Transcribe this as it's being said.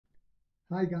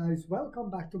Hi guys, welcome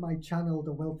back to my channel,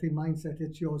 The Wealthy Mindset.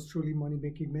 It's yours truly, Money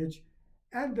Making Mitch.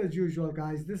 And as usual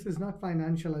guys, this is not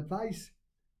financial advice.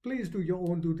 Please do your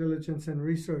own due diligence and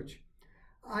research.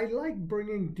 I like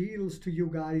bringing deals to you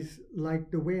guys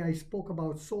like the way I spoke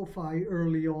about Sofi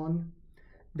early on,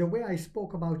 the way I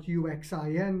spoke about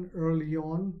UXIN early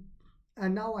on,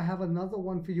 and now I have another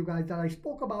one for you guys that I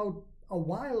spoke about a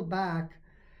while back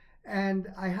and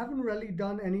I haven't really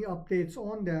done any updates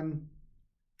on them.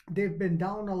 They've been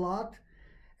down a lot.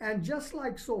 And just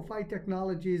like Sofi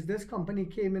Technologies, this company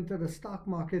came into the stock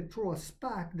market through a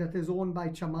SPAC that is owned by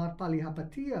Chamath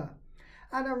Palihapitiya.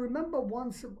 And I remember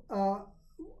once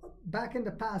back in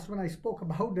the past when I spoke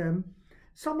about them,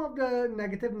 some of the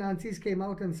negative Nancy's came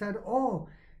out and said, oh,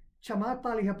 Chamath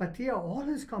Palihapitiya, all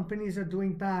his companies are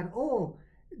doing bad. Oh,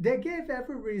 they gave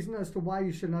every reason as to why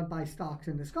you should not buy stocks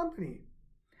in this company.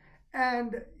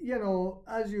 And, you know,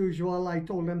 as usual, I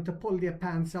told them to pull their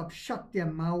pants up, shut their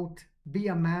mouth, be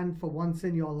a man for once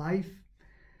in your life.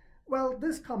 Well,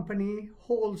 this company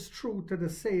holds true to the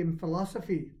same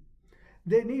philosophy.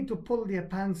 They need to pull their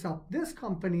pants up. This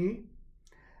company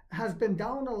has been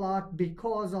down a lot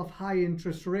because of high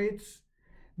interest rates,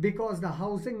 because the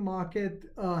housing market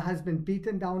has been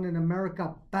beaten down in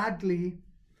America badly,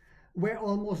 where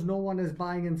almost no one is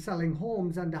buying and selling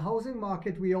homes, and the housing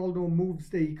market, we all know, moves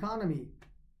the economy.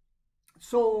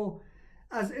 So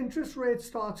as interest rates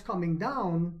starts coming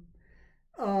down,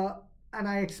 and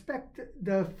I expect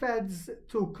the Feds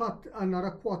to cut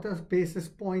another quarter basis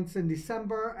points in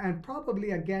December and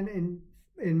probably again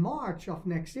in March of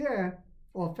next year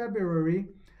or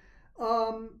February,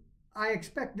 I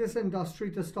expect this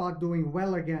industry to start doing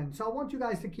well again. So I want you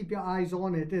guys to keep your eyes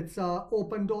on it. It's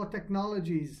Open Door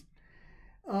Technologies.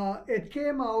 It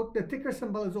came out, the ticker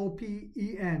symbol is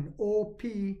OPEN,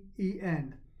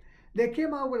 OPEN. They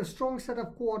came out with a strong set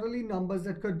of quarterly numbers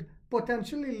that could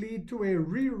potentially lead to a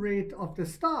re-rate of the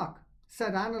stock,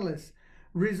 said analysts.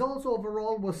 Results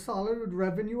overall were solid, with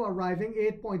revenue arriving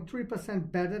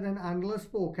 8.3% better than analysts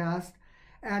forecast.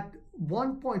 At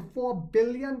 $1.4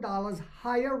 billion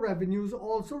higher revenues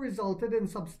also resulted in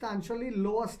substantially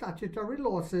lower statutory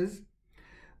losses,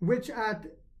 which at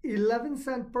 11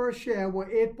 cents per share were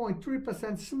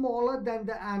 8.3% smaller than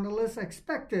the analysts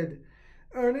expected.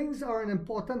 Earnings are an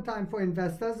important time for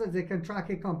investors as they can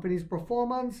track a company's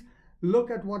performance,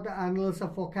 look at what the analysts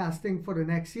are forecasting for the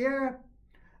next year,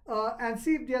 and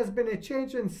see if there's been a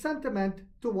change in sentiment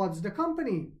towards the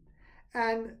company.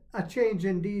 And a change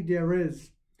indeed there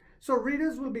is. So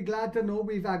readers will be glad to know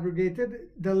we've aggregated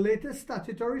the latest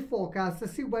statutory forecast to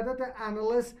see whether the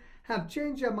analysts have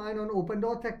changed their mind on Open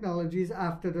Door Technologies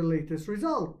after the latest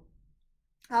result.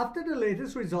 After the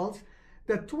latest results,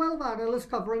 the 12 analysts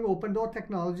covering Open Door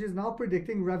Technologies is now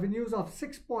predicting revenues of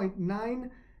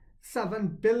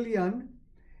 $6.97 billion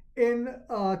in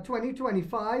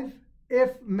 2025.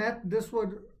 If met, this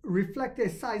would reflect a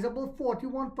sizable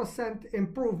 41%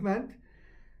 improvement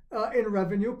in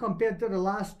revenue compared to the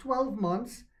last 12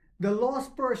 months. The loss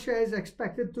per share is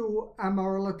expected to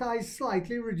amortize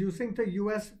slightly, reducing to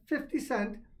US 50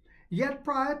 cents. Yet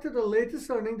prior to the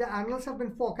latest earning, the analysts have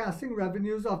been forecasting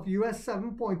revenues of US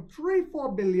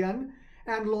 7.34 billion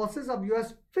and losses of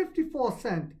US 54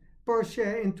 cents per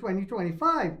share in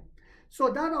 2025.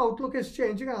 So that outlook is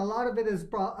changing, and a lot of it is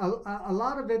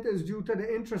due to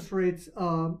the interest rates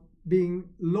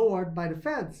being lowered by the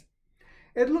Feds.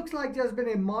 It looks like there's been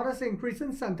a modest increase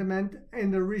in sentiment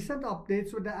in the recent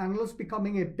updates, with the analysts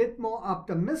becoming a bit more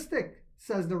optimistic,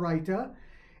 says the writer,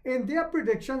 in their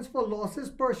predictions for losses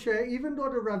per share, even though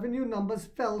the revenue numbers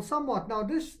fell somewhat. Now,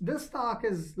 this stock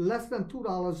is less than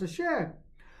 $2 a share.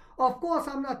 Of course,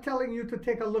 I'm not telling you to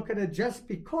take a look at it just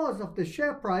because of the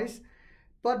share price,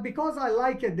 but because I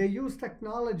like it. They use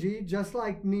technology just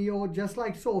like Neo, just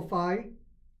like Sofi.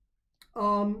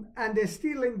 And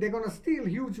they're going to steal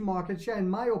huge market share, in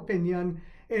my opinion,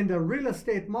 in the real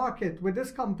estate market. With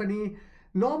this company,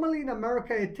 normally in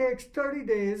America, it takes 30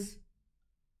 days,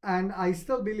 and I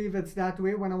still believe it's that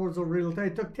way. When I was a realtor,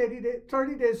 it took 30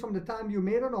 days from the time you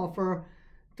made an offer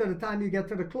to the time you get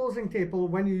to the closing table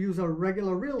when you use a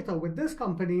regular realtor. With this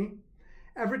company,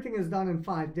 everything is done in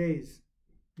 5 days.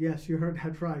 Yes, you heard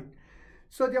that right.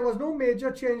 So there was no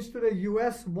major change to the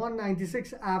US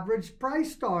 196 average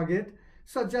price target,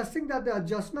 suggesting that the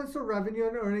adjustments to revenue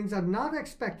and earnings are not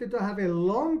expected to have a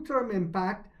long-term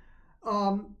impact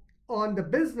on the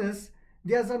business.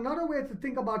 There's another way to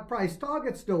think about price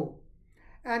targets though,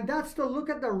 and that's to look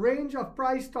at the range of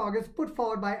price targets put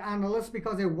forward by analysts,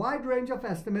 because a wide range of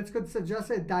estimates could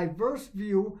suggest a diverse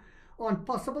view on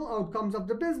possible outcomes of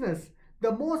the business.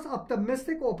 The most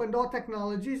optimistic Open Door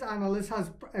Technologies analyst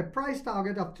has a price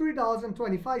target of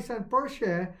 $3.25 per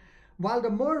share, while the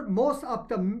most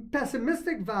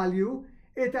pessimistic value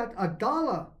is at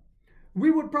 $1. We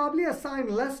would probably assign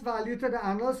less value to the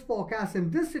analyst forecast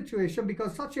in this situation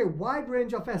because such a wide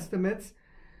range of estimates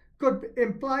could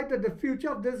imply that the future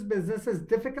of this business is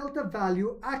difficult to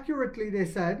value accurately, they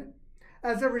said.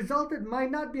 As a result, it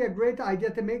might not be a great idea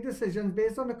to make decisions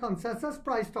based on the consensus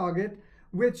price target,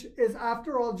 which is,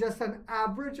 after all, just an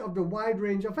average of the wide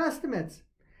range of estimates.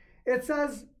 It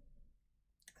says,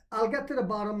 I'll get to the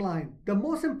bottom line. The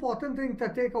most important thing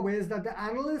to take away is that the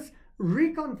analysts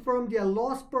reconfirmed their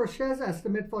loss per shares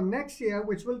estimate for next year,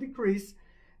 which will decrease.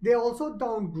 They also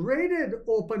downgraded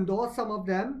Open Door, some of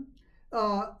them,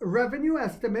 revenue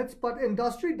estimates, but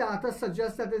industry data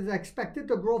suggests that it is expected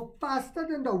to grow faster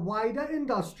than the wider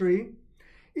industry.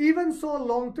 Even so,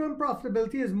 long-term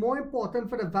profitability is more important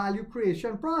for the value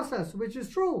creation process, which is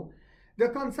true. The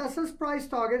consensus price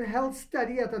target held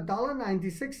steady at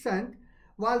 $1.96,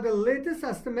 while the latest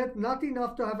estimate not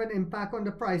enough to have an impact on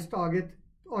the price target,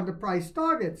 on the price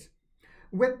targets.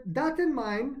 With that in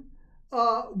mind,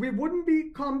 we wouldn't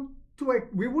be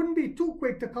too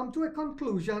quick to come to a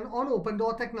conclusion on Open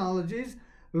Door Technologies.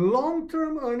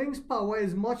 Long-term earnings power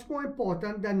is much more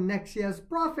important than next year's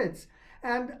profits.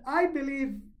 And I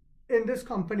believe in this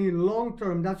company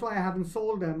long-term. That's why I haven't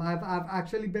sold them. I've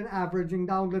actually been averaging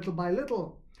down little by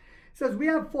little. It says we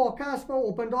have forecasts for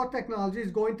Open Door Technologies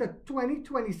going to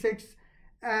 2026,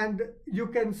 and you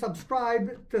can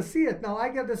subscribe to see it. Now, I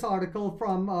get this article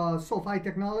from Sofi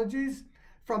Technologies,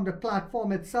 from the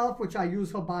platform itself, which I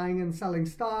use for buying and selling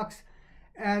stocks.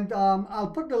 And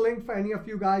I'll put the link for any of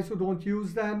you guys who don't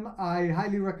use them. I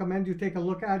highly recommend you take a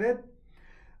look at it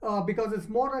because it's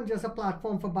more than just a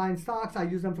platform for buying stocks. I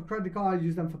use them for credit cards, I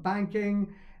use them for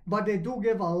banking, but they do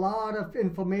give a lot of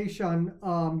information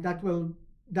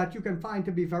that you can find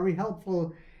to be very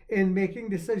helpful in making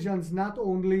decisions, not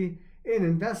only in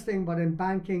investing, but in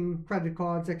banking, credit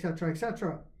cards, etc.,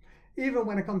 etc. Even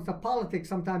when it comes to politics,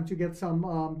 sometimes you get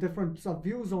some difference of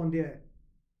views on there.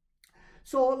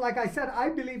 So like I said, I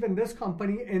believe in this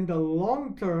company in the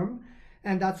long term,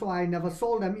 and that's why I never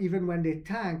sold them, even when they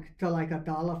tanked to like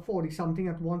 $1.40 something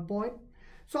at one point.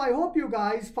 So I hope you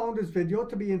guys found this video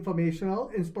to be informational,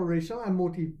 inspirational, and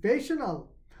motivational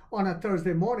on a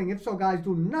Thursday morning. If so, guys,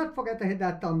 do not forget to hit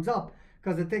that thumbs up,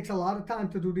 because it takes a lot of time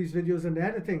to do these videos and the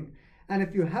editing. And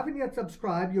if you haven't yet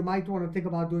subscribed, you might want to think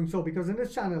about doing so, because in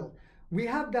this channel, we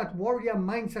have that warrior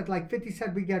mindset. Like 50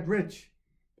 said, we get rich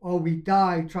or we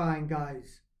die trying,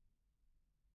 guys.